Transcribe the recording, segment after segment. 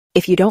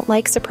If you don't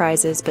like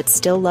surprises but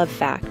still love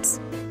facts,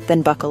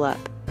 then buckle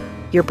up.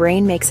 Your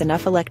brain makes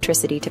enough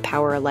electricity to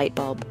power a light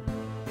bulb.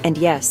 And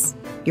yes,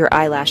 your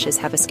eyelashes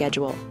have a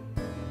schedule.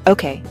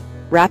 Okay,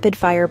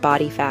 rapid-fire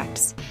body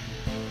facts.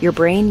 Your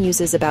brain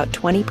uses about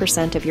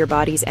 20% of your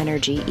body's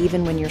energy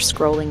even when you're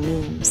scrolling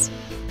memes.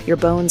 Your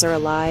bones are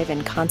alive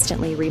and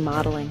constantly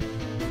remodeling.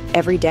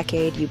 Every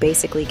decade, you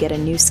basically get a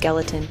new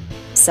skeleton,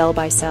 cell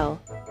by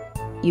cell.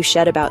 You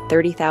shed about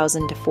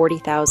 30,000 to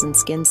 40,000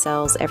 skin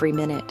cells every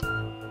minute.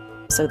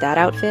 So that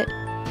outfit?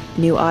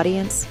 New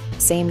audience,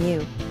 same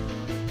you.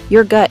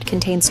 Your gut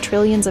contains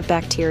trillions of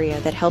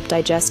bacteria that help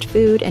digest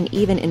food and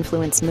even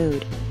influence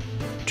mood.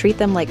 Treat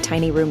them like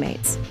tiny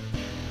roommates.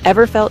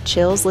 Ever felt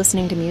chills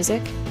listening to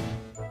music?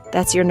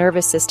 That's your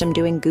nervous system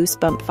doing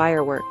goosebump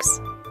fireworks.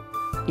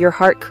 Your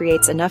heart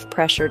creates enough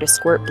pressure to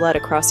squirt blood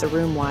across a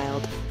room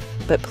wild,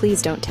 but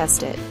please don't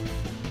test it.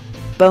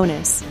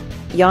 Bonus,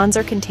 yawns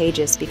are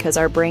contagious because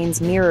our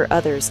brains mirror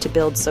others to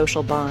build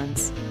social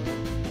bonds.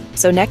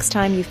 So next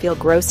time you feel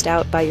grossed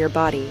out by your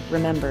body,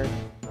 remember,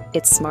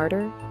 it's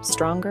smarter,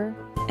 stronger,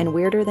 and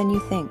weirder than you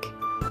think.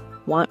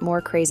 Want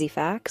more crazy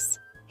facts?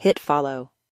 Hit follow.